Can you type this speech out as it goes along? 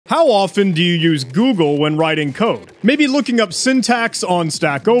How often do you use Google when writing code? Maybe looking up syntax on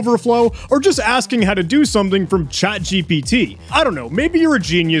Stack Overflow, or just asking how to do something from ChatGPT. I don't know, maybe you're a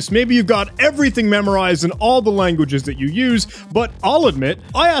genius, maybe you've got everything memorized in all the languages that you use, but I'll admit,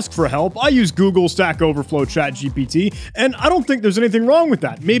 I ask for help, I use Google, Stack Overflow, ChatGPT, and I don't think there's anything wrong with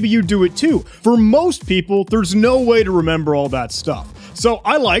that. Maybe you do it too. For most people, there's no way to remember all that stuff. So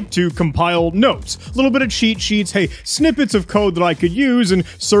I like to compile notes, a little bit of cheat sheets, hey, snippets of code that I could use and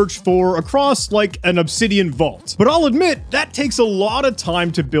search for across like an Obsidian vault. But I'll admit, that takes a lot of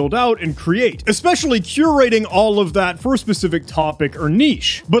time to build out and create, especially curating all of that for a specific topic or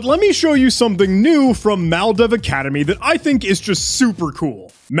niche. But let me show you something new from Maldev Academy that I think is just super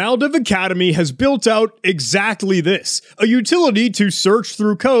cool. Maldev Academy has built out exactly this, a utility to search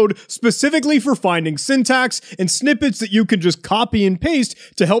through code specifically for finding syntax and snippets that you can just copy and paste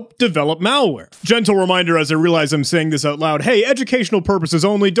to help develop malware. Gentle reminder as I realize I'm saying this out loud, hey, educational purposes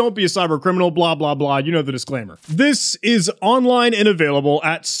only, don't be a cyber criminal, blah, blah, blah, you know the disclaimer. This is online and available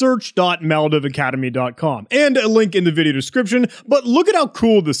at search.maldevacademy.com, and a link in the video description, but look at how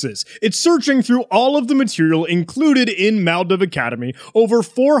cool this is. It's searching through all of the material included in Maldev Academy, over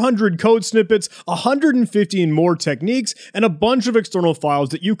 400 code snippets, 150 and more techniques, and a bunch of external files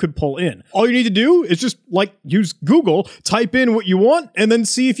that you could pull in. All you need to do is just, use Google, type in what you want, and then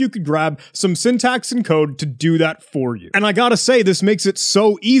see if you could grab some syntax and code to do that for you. And I gotta say, this makes it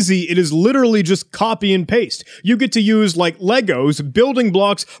so easy, it is literally just copy and paste. You get to use, Legos, building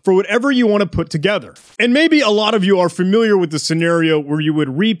blocks for whatever you want to put together. And maybe a lot of you are familiar with the scenario where you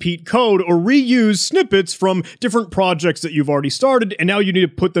would repeat code or reuse snippets from different projects that you've already started, and now you need to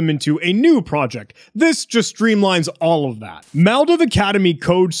put them into a new project. This just streamlines all of that. Maldev Academy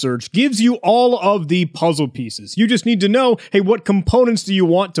Code Search gives you all of the puzzle pieces. You just need to know, hey, what components do you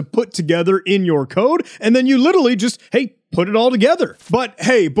want to put together in your code? And then you literally just, hey, put it all together. But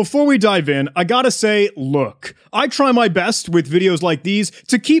hey, before we dive in, I gotta say, look, I try my best with videos like these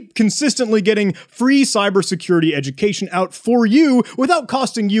to keep consistently getting free cybersecurity education out for you without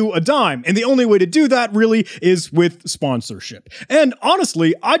costing you a dime. And the only way to do that really is with sponsorship. And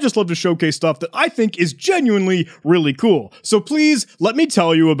honestly, I just love to showcase stuff that I think is genuinely really cool. So please let me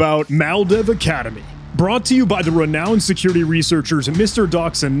tell you about Maldev Academy. Brought to you by the renowned security researchers Mr.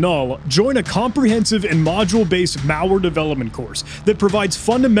 Dox and Null, join a comprehensive and module-based malware development course that provides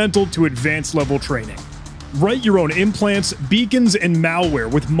fundamental to advanced level training. Write your own implants, beacons, and malware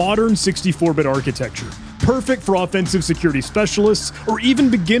with modern 64-bit architecture. Perfect for offensive security specialists or even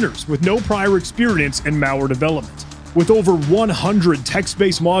beginners with no prior experience in malware development. With over 100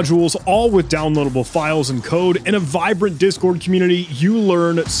 text-based modules, all with downloadable files and code, and a vibrant Discord community, you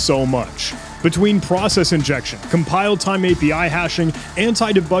learn so much. Between process injection, compile time API hashing,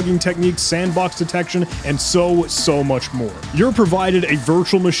 anti-debugging techniques, sandbox detection, and so much more. You're provided a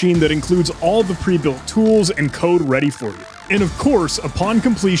virtual machine that includes all the pre-built tools and code ready for you. And of course, upon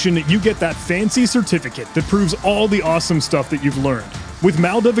completion, you get that fancy certificate that proves all the awesome stuff that you've learned. With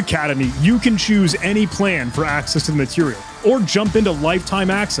Maldev Academy, you can choose any plan for access to the material, or jump into lifetime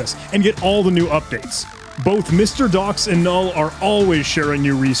access and get all the new updates. Both Mr. Dox and Null are always sharing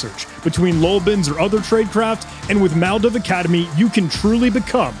new research, between lolbins or other tradecraft, and with Maldev Academy, you can truly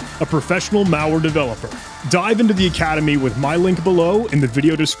become a professional malware developer. Dive into the Academy with my link below in the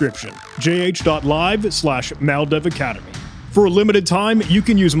video description, jh.live/Maldev Academy. For a limited time, you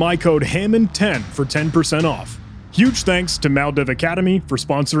can use my code Hammond10 for 10% off. Huge thanks to Maldev Academy for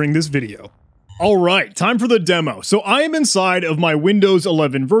sponsoring this video. Alright, time for the demo. So I am inside of my Windows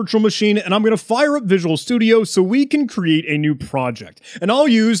 11 virtual machine, and I'm going to fire up Visual Studio so we can create a new project. And I'll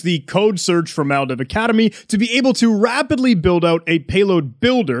use the code search from Maldev Academy to be able to rapidly build out a payload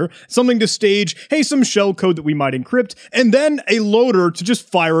builder, something to stage, hey, some shell code that we might encrypt, and then a loader to just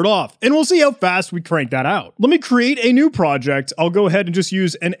fire it off. And we'll see how fast we crank that out. Let me create a new project. I'll go ahead and just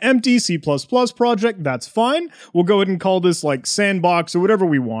use an empty C++ project. That's fine. We'll go ahead and call this like sandbox or whatever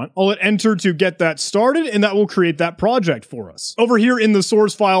we want. I'll hit enter to get that started, and that will create that project for us. Over here in the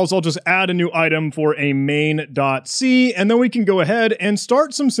source files, I'll just add a new item for a main.c, and then we can go ahead and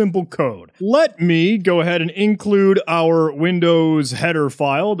start some simple code. Let me go ahead and include our Windows header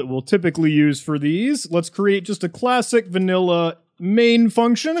file that we'll typically use for these. Let's create just a classic vanilla main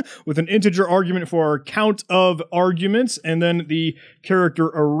function with an integer argument for our count of arguments, and then the character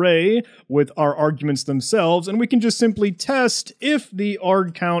array with our arguments themselves, and we can just simply test if the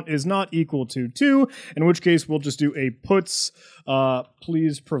arg count is not equal to 2, in which case we'll just do a puts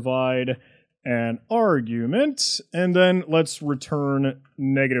please provide an argument, and then let's return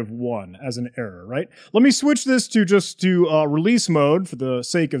 -1 as an error, right? Let me switch this to release mode for the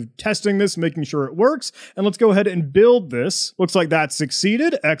sake of testing this, making sure it works. And let's go ahead and build this. Looks like that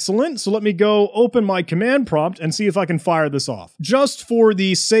succeeded. Excellent. So let me go open my command prompt and see if I can fire this off. Just for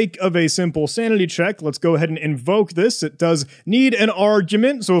the sake of a simple sanity check, let's go ahead and invoke this. It does need an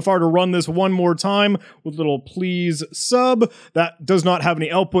argument. So if I were to run this one more time with little please sub, that does not have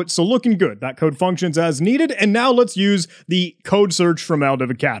any output. So looking good. That code functions as needed. And now let's use the code search from Maldev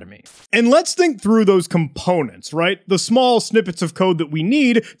Academy. And let's think through those components, right? The small snippets of code that we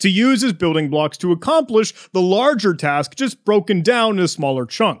need to use as building blocks to accomplish the larger task, just broken down into smaller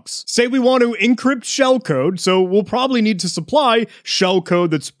chunks. Say we want to encrypt shellcode, so we'll probably need to supply shellcode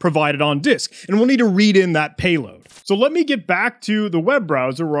that's provided on disk, and we'll need to read in that payload. So let me get back to the web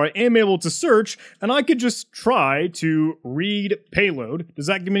browser where I am able to search, and I could just try to read payload. Does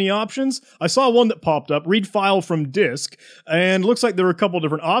that give me any options? I saw one that popped up, read file from disk, and looks like there are a couple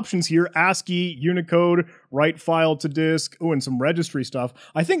different options here: ASCII, Unicode, write file to disk, oh, and some registry stuff.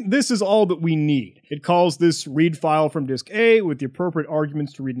 I think this is all that we need. It calls this read file from disk A with the appropriate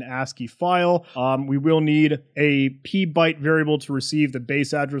arguments to read an ASCII file. We will need a p-byte variable to receive the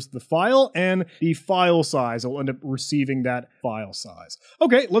base address of the file, and the file size. I'll end up receiving that file size.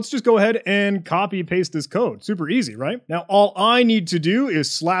 Okay, let's just go ahead and copy paste this code. Super easy, right? Now, all I need to do is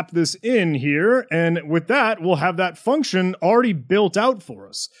slap this in here, and with that, we'll have that function already built out for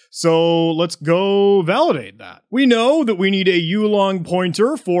us. So let's go validate that. We know that we need a ulong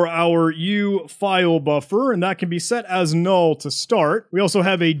pointer for our u file buffer, and that can be set as null to start. We also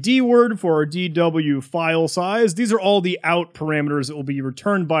have a dword for our dw file size. These are all the out parameters that will be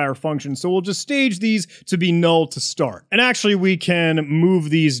returned by our function, so we'll just stage these to be null to start. And actually, we can move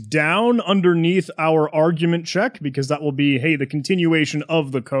these down underneath our argument check, because that will be, hey, the continuation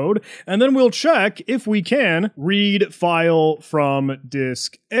of the code. And then we'll check if we can read file from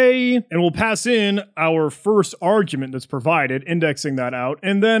disk A, and we'll pass in our first argument that's provided, indexing that out,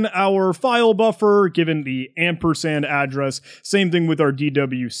 and then our file buffer given the ampersand address. Same thing with our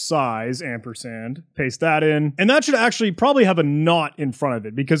dw size, ampersand. Paste that in. And that should actually probably have a not in front of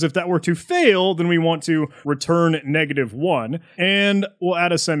it, because if that were to fail, then we want to return -1, and we'll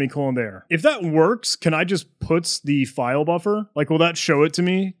add a semicolon there. If that works, can I just put the file buffer? Like, will that show it to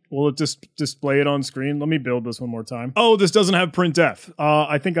me? Will it just display it on screen? Let me build this one more time. Oh, this doesn't have printf.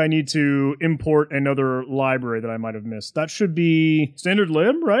 I think I need to import another library that I might have missed. That should be standard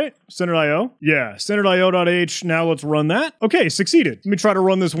lib, right? Standard IO? Yeah, standard IO.h. Now let's run that. Okay, succeeded. Let me try to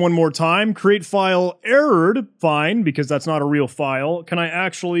run this one more time. Create file errored. Fine, because that's not a real file. Can I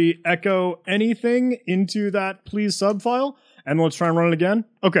actually echo anything into that please sub file? And let's try and run it again.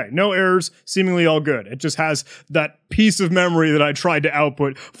 Okay, no errors, seemingly all good. It just has that piece of memory that I tried to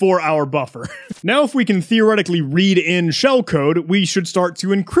output for our buffer. Now, if we can theoretically read in shellcode, we should start to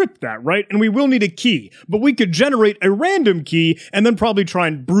encrypt that, right? And we will need a key, but we could generate a random key and then probably try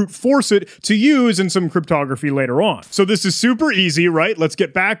and brute force it to use in some cryptography later on. So this is super easy, right? Let's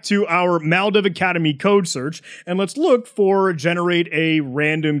get back to our Maldev Academy code search, and let's look for generate a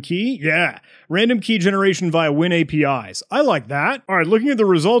random key. Yeah, random key generation via Win APIs. I like that. All right, looking at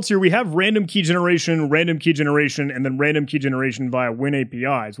the results here, we have random key generation, and then random key generation via Win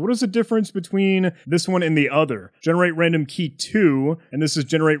APIs. What is the difference between this one and the other? Generate random key 2, and this is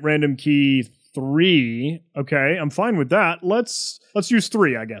generate random key 3. Okay, I'm fine with that. Let's use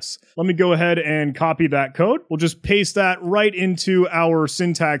 3, I guess. Let me go ahead and copy that code. We'll just paste that right into our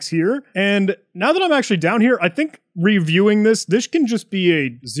syntax here. And now that I'm actually down here, I think reviewing this can just be a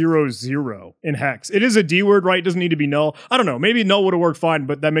 0-0 in hex. It is a D word, right? It doesn't need to be null. I don't know. Maybe null would have worked fine,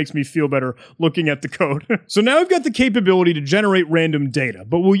 but that makes me feel better looking at the code. So now we've got the capability to generate random data,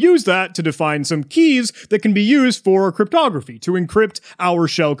 but we'll use that to define some keys that can be used for cryptography to encrypt our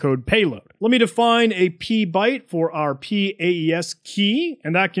shellcode payload. Let me define a p-byte for our PAES key,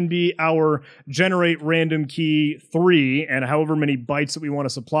 and that can be our generate random key 3 and however many bytes that we want to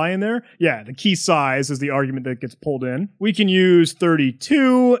supply in there. Yeah, the key size is the argument that gets pulled in. We can use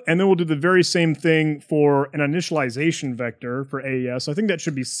 32, and then we'll do the very same thing for an initialization vector for AES. I think that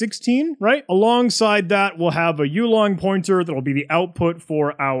should be 16, right? Alongside that, we'll have a ulong pointer that will be the output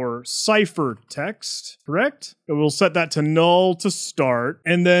for our cipher text, correct? And we'll set that to null to start,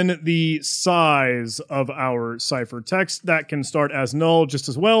 and then the size of our cipher text, that can start as null just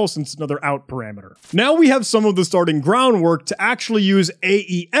as well, since it's another out parameter. Now we have some of the starting groundwork to actually use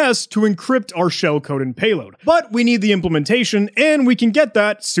AES to encrypt encrypt our shellcode and payload. But we need the implementation, and we can get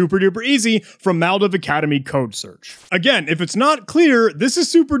that super duper easy from Maldev Academy code search. Again, if it's not clear, this is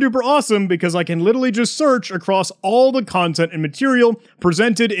super duper awesome because I can literally just search across all the content and material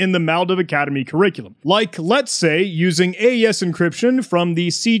presented in the Maldev Academy curriculum. Like, let's say, using AES encryption from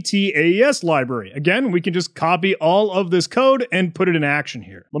the CT-AES library. Again, we can just copy all of this code and put it in action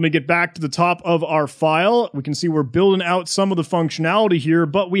here. Let me get back to the top of our file. We can see we're building out some of the functionality here,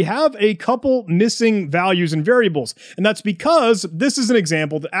 but we have a couple missing values and variables. And that's because this is an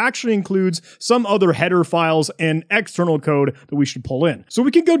example that actually includes some other header files and external code that we should pull in. So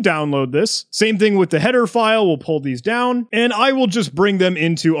we can go download this. Same thing with the header file. We'll pull these down and I will just bring them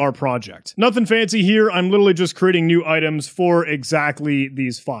into our project. Nothing fancy here. I'm literally just creating new items for exactly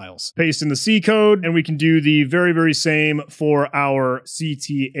these files. Paste in the C code and we can do the very same for our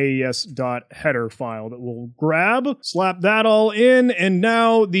CTAES.header file that we'll grab, slap that all in, and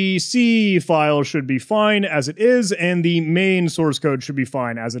now the C file should be fine as it is, and the main source code should be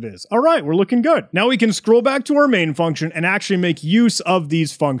fine as it is. All right, we're looking good. Now we can scroll back to our main function and actually make use of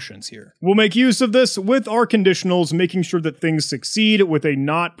these functions here. We'll make use of this with our conditionals, making sure that things succeed with a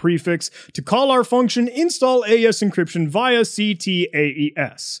not prefix to call our function install AES encryption via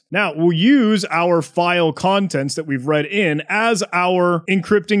CTAES. Now we'll use our file contents that we've read in as our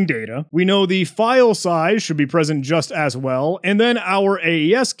encrypting data. We know the file size should be present just as well, and then our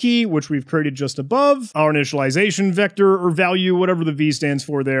AES key, which we've created just above, our initialization vector or value, whatever the V stands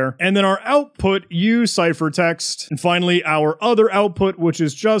for there, and then our output U ciphertext, and finally our other output, which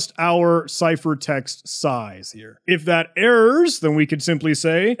is just our ciphertext size here. If that errors, then we could simply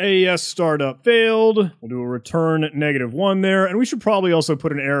say AES startup failed. We'll do a return -1 there, and we should probably also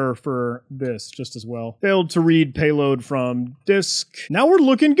put an error for this just as well. Failed to read payload from disk. Now we're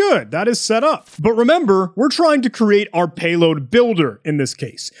looking good. That is set up. But remember, we're trying to create our payload builder in this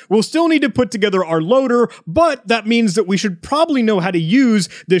case. We'll still need to put together our loader, but that means that we should probably know how to use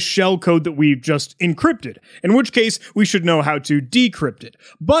this shell code that we've just encrypted, in which case we should know how to decrypt it.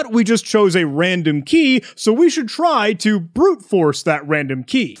 But we just chose a random key, so we should try to brute force that random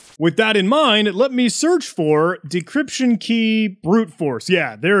key. With that in mind, let me search for decryption key brute force.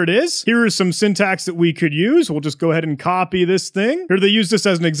 Yeah, there it is. Here is some syntax that we could use. We'll just go ahead and copy this thing. Here they use this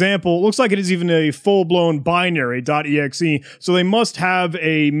as an example. It looks like it is even a full-blown binary .exe, so they must have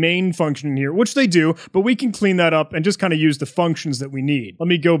a main function in here, which they do, but we can clean that up and just kind of use the functions that we need. Let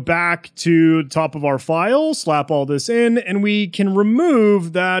me go back to the top of our file, slap all this in, and we can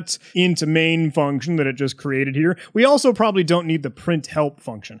remove that into main function that it just created here. We also probably don't need the print help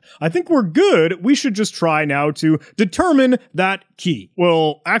function. I think we're good. We should just try now to determine that key.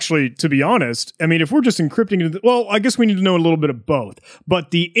 Well, actually, to be honest, I mean, if we're just encrypting it, well, I guess we need to know a little bit of both.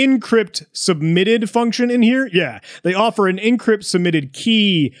 But the encrypt submitted function in here, yeah, they offer an encrypt submitted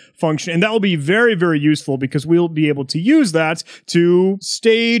key function, and that will be very useful because we'll be able to use that to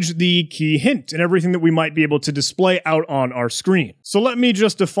stage the key hint and everything that we might be able to display out on our screen. So let me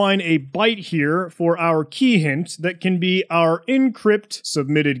just define a byte here for our key hint that can be our encrypt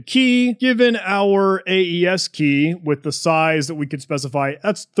submitted key given our AES key with the size that we could specify.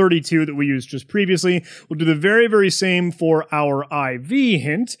 That's 32 that we used just previously. We'll do the very same for our IV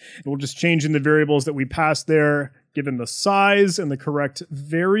hint. We'll just change in the variables that we passed there given the size and the correct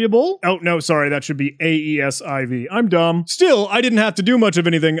variable. Oh, no, sorry, that should be AES-IV. I'm dumb. Still, I didn't have to do much of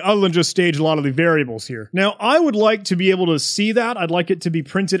anything other than just stage a lot of the variables here. Now, I would like to be able to see that. I'd like it to be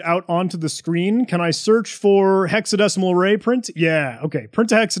printed out onto the screen. Can I search for hexadecimal array print? Yeah, okay.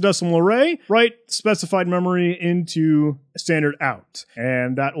 Print a hexadecimal array, write specified memory into standard out.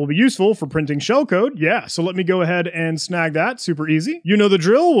 And that will be useful for printing shellcode. Yeah, so let me go ahead and snag that. Super easy. You know the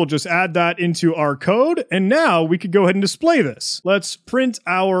drill. We'll just add that into our code. And now we could go ahead and display this. Let's print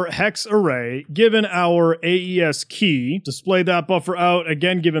our hex array given our AES key. Display that buffer out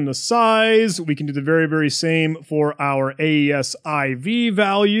again given the size. We can do the very same for our AES IV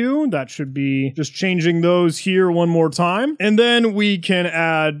value. That should be just changing those here one more time. And then we can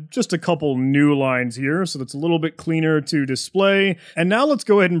add just a couple new lines here so that's a little bit cleaner to display. And now let's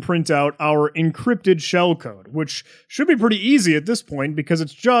go ahead and print out our encrypted shellcode, which should be pretty easy at this point because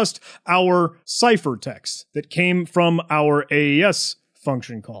it's just our ciphertext that came from our AES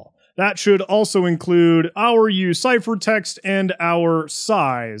function call. That should also include our uCiphertext and our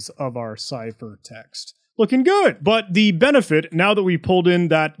size of our ciphertext. Looking good. But the benefit, now that we pulled in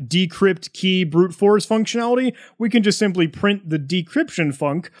that decrypt key brute force functionality, we can just simply print the decryption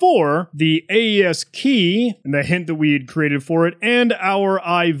func for the AES key and the hint that we had created for it and our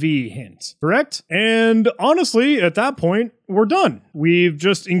IV hint. Correct? And honestly, at that point, we're done. We've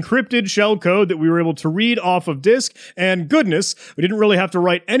just encrypted shell code that we were able to read off of disk, and goodness, we didn't really have to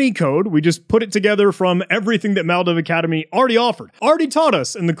write any code. We just put it together from everything that Maldev Academy already offered, already taught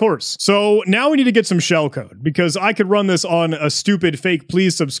us in the course. So now we need to get some shell code, because I could run this on a stupid fake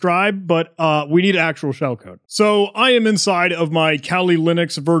please subscribe, but we need actual shell code. So I am inside of my Kali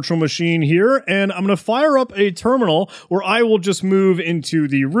Linux virtual machine here, and I'm going to fire up a terminal where I will just move into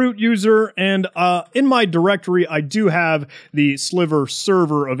the root user, and in my directory, I do have the Sliver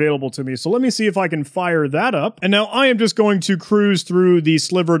server available to me. So let me see if I can fire that up. And now I am just going to cruise through the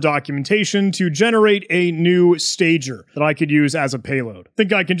Sliver documentation to generate a new stager that I could use as a payload. I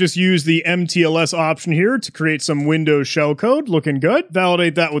think I can just use the MTLS option here to create some Windows shellcode. Looking good.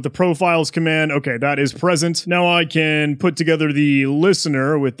 Validate that with the profiles command. Okay, that is present. Now I can put together the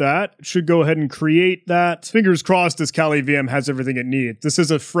listener with that. Should go ahead and create that. Fingers crossed this Kali VM has everything it needs. This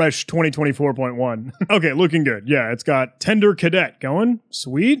is a fresh 2024.1. Okay, looking good. Yeah, it's got Tender Cadet going.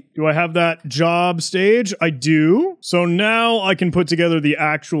 Sweet. Do I have that job stage? I do. So now I can put together the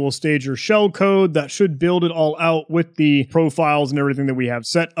actual stager shell code that should build it all out with the profiles and everything that we have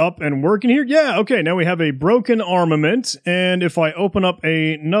set up and working here. Yeah, okay, now we have a broken armament, and if I open up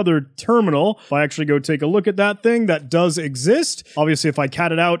another terminal, if I actually go take a look at that thing, that does exist. Obviously, if I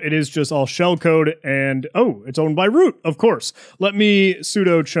cat it out, it is just all shell code, and oh, it's owned by root, of course. Let me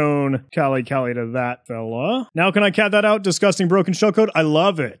sudo chown Kali to that fella. Now can I cat that out? Disgusting broken shellcode. I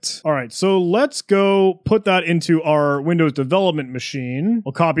love it. All right, so let's go put that into our Windows development machine.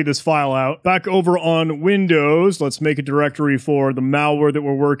 We'll copy this file out. Back over on Windows, let's make a directory for the malware that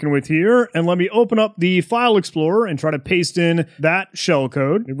we're working with here. And let me open up the file explorer and try to paste in that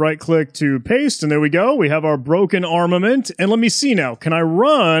shellcode. Right click to paste, and there we go. We have our broken armament. And let me see now. Can I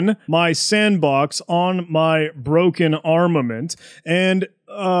run my sandbox on my broken armament? And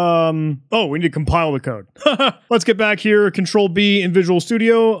oh, we need to compile the code. Let's get back here, Control B in Visual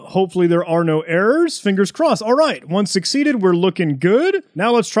Studio. Hopefully there are no errors. Fingers crossed. All right, once succeeded, we're looking good.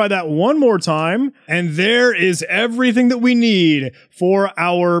 Now let's try that one more time. And there is everything that we need for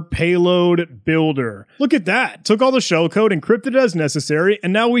our payload builder. Look at that. Took all the shellcode, encrypted it as necessary,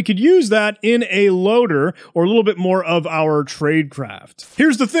 and now we could use that in a loader or a little bit more of our tradecraft.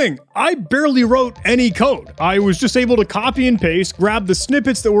 Here's the thing. I barely wrote any code. I was just able to copy and paste, grab the snippets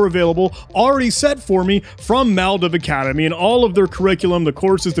that were available already set for me from Maldev Academy and all of their curriculum, the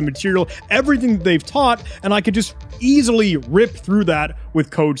courses, the material, everything that they've taught, and I could just easily rip through that with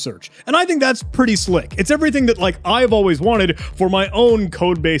code search. And I think that's pretty slick. It's everything that I've always wanted for my own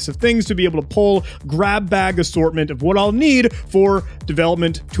code base of things to be able to pull, grab bag assortment of what I'll need for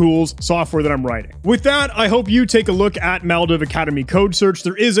development tools, software that I'm writing. With that, I hope you take a look at Maldev Academy code search.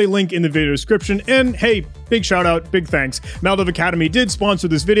 There is a link in the video description, and hey, big shout out, big thanks. Maldev Academy did sponsor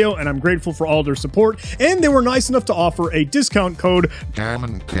this video, and I'm grateful for all their support, and they were nice enough to offer a discount code,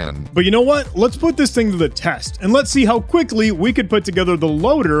 Hammond 10. But you know what? Let's put this thing to the test, and let's see how quickly we could put together the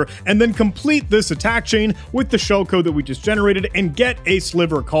loader and then complete this attack chain with the shellcode that we just generated and get a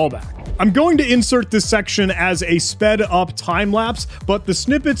Sliver callback. I'm going to insert this section as a sped up time lapse, but the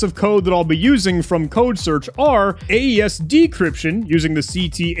snippets of code that I'll be using from code search are AES decryption using the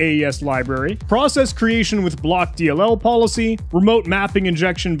CT-AES library, process creation with block DLL policy, remote mapping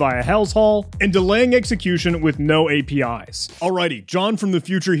injection via Hell's Hall, and delaying execution with no APIs. Alrighty, John from the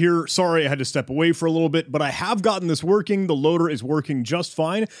future here. Sorry I had to step away for a little bit, but I have gotten this working. The loader is working just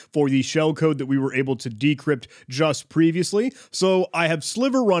fine for the shellcode that we were able to decrypt just previously. So I have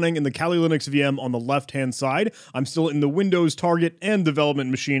Sliver running in the Kali Linux VM on the left-hand side. I'm still in the Windows target and development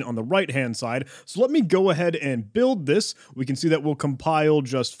machine on the right-hand side. So let me go ahead and build this. We can see that we'll compile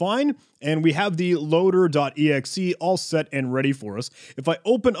just fine. And we have the loader.exe all set and ready for us. If I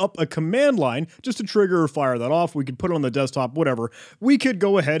open up a command line just to trigger or fire that off, we could put it on the desktop, whatever. We could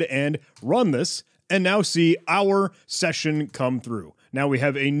go ahead and run this and now see our session come through. Now we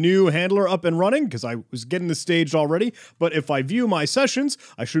have a new handler up and running because I was getting this staged already. But if I view my sessions,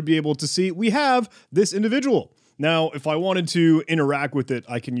 I should be able to see we have this individual. Now, if I wanted to interact with it,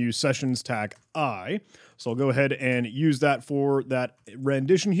 I can use sessions tag I. So I'll go ahead and use that for that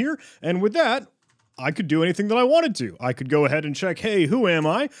rendition here. And with that, I could do anything that I wanted to. I could go ahead and check, hey, who am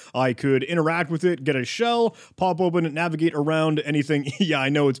I? I could interact with it, get a shell, pop open it, navigate around anything. Yeah, I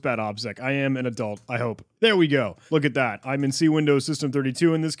know it's bad OPSEC. I am an adult, I hope. There we go. Look at that. I'm in C Windows System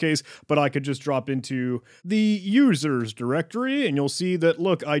 32 in this case, but I could just drop into the users directory and you'll see that,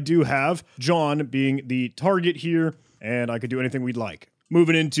 look, I do have John being the target here and I could do anything we'd like.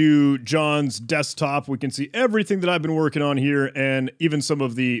 Moving into John's desktop, we can see everything that I've been working on here and even some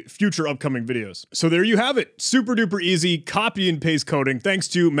of the future upcoming videos. So there you have it. Super duper easy copy and paste coding. Thanks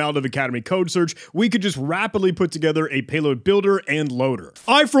to Maldev Academy Code Search, we could just rapidly put together a payload builder and loader.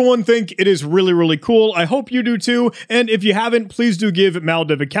 I, for one, think it is really, really cool. I hope you do too. And if you haven't, please do give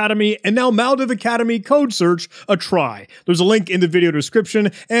Maldev Academy and now Maldev Academy Code Search a try. There's a link in the video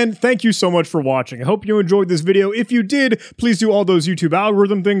description. And thank you so much for watching. I hope you enjoyed this video. If you did, please do all those YouTube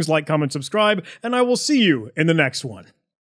algorithm things, like, comment, subscribe, and I will see you in the next one.